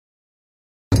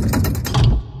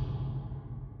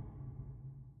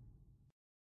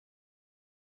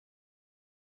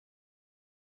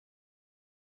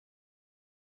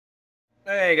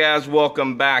Hey guys,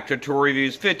 welcome back to Tour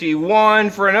Reviews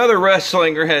 51 for another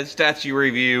Wrestling Head statue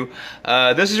review.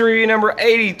 This is review number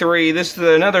 83. This is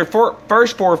another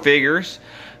first four figures.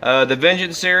 The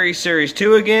Vengeance Series, Series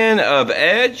 2 again, of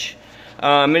Edge.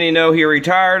 Many know he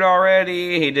retired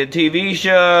already. He did TV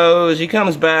shows. He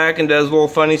comes back and does little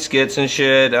funny skits and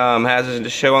shit. Has his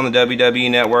show on the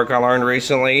WWE Network, I learned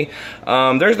recently.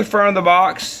 There's the front of the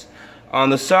box. On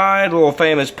the side, a little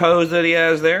famous pose that he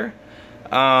has there.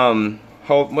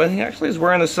 Well, he actually is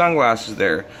wearing the sunglasses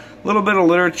there. A little bit of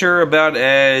literature about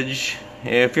Edge.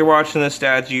 If you're watching this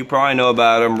statue, you probably know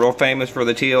about him. Real famous for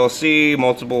the TLC,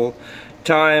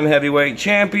 multiple-time heavyweight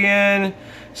champion.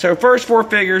 So first four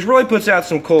figures really puts out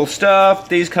some cool stuff.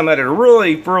 These come at a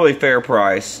really fair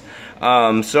price. So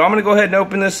I'm going to go ahead and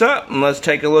open this up, and let's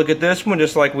take a look at this one,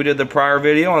 just like we did the prior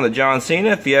video on the John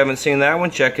Cena. If you haven't seen that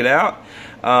one, check it out.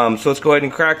 So let's go ahead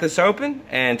and crack this open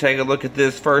and take a look at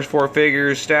this first four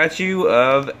figures statue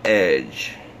of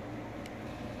Edge.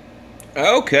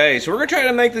 Okay, so we're going to try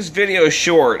to make this video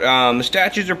short. The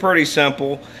statues are pretty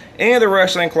simple. Any of the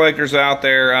wrestling collectors out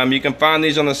there, you can find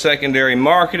these on the secondary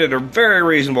market at a very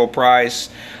reasonable price.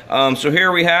 So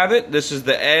here we have it. This is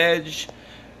the Edge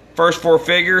first four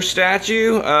figure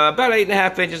statue, about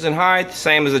 8.5 inches in height,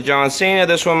 same as the John Cena.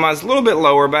 This one is a little bit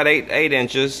lower, about 8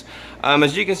 inches.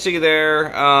 As you can see there,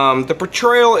 the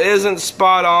portrayal isn't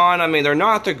spot on. I mean, they're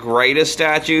not the greatest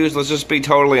statues, let's just be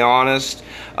totally honest.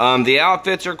 The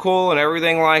outfits are cool and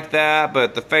everything like that,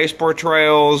 but the face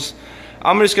portrayals,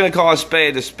 I'm just going to call a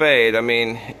spade a spade. I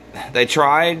mean, they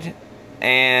tried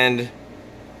and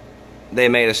they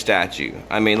made a statue.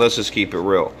 I mean, let's just keep it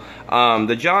real.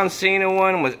 The John Cena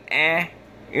one was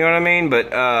you know what I mean?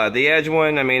 But the Edge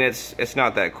one, I mean, it's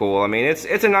not that cool. I mean,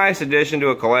 it's a nice addition to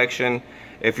a collection.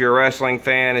 If you're a wrestling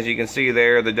fan, as you can see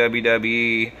there, the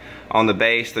WWE on the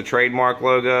base, the trademark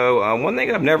logo. One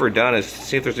thing I've never done is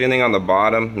see if there's anything on the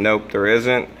bottom. Nope, there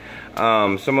isn't. So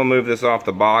I'm gonna move this off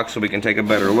the box so we can take a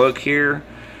better look here.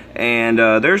 And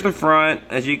there's the front,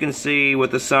 as you can see,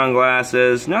 with the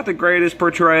sunglasses. Not the greatest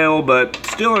portrayal, but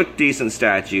still a decent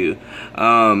statue.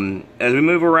 As we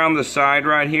move around the side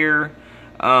right here,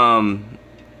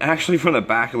 actually from the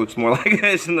back it looks more like it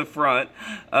is in the front.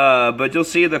 But you'll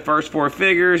see the first four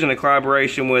figures in a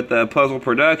collaboration with Puzzle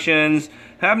Productions.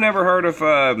 Have never heard of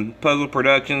Puzzle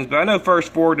Productions, but I know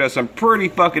First Four does some pretty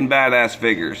fucking badass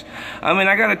figures. I mean,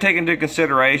 I gotta take into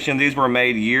consideration these were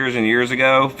made years and years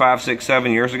ago, 5, 6,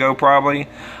 7 years ago probably.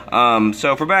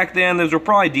 So for back then, those were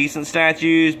probably decent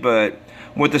statues, but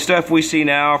with the stuff we see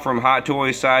now from Hot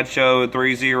Toys, Sideshow,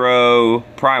 3-0,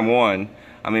 Prime 1,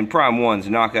 I mean, Prime 1's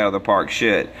knock out of the park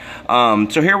shit.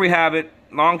 So here we have it.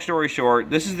 Long story short,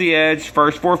 this is the Edge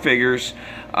first four figures.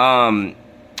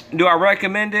 Do I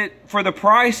recommend it for the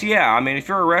price? Yeah, I mean, if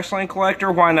you're a wrestling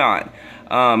collector, why not?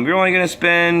 You're only going to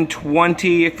spend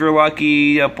 20 if you're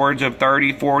lucky, upwards of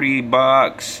 30, 40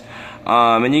 bucks.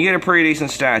 And you get a pretty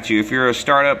decent statue. If you're a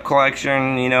startup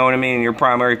collection, you know what I mean, your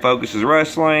primary focus is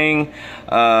wrestling,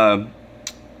 about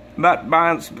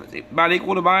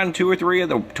equal to buying 2 or 3 of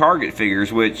the Target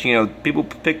figures, which, you know, people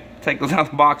take those out of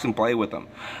the box and play with them,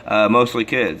 mostly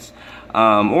kids.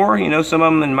 Or, you know, some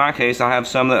of them, in my case, I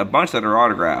have a bunch that are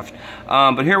autographed.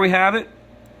 But here we have it.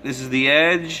 This is the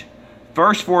Edge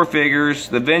first four figures,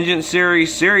 the Vengeance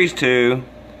Series, Series 2,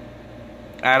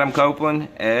 Adam Copeland,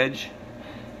 Edge.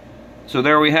 So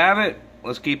there we have it.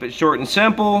 Let's keep it short and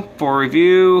simple for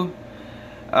review.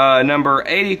 Number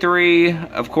 83,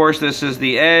 of course, this is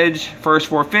the Edge first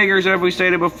four figures, as we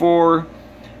stated before,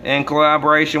 in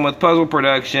collaboration with Puzzle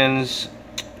Productions,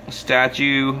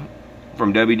 statue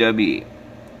from WWE.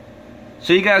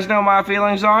 So you guys know my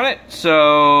feelings on it,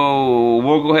 so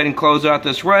we'll go ahead and close out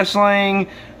this wrestling.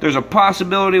 There's a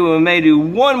possibility we may do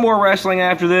one more wrestling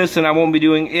after this, and I won't be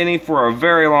doing any for a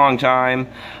very long time.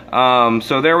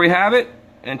 So there we have it.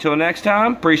 Until next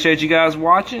time, appreciate you guys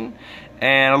watching,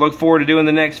 and I look forward to doing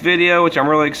the next video, which I'm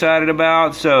really excited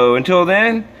about. So until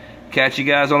then, catch you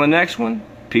guys on the next one.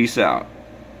 Peace out.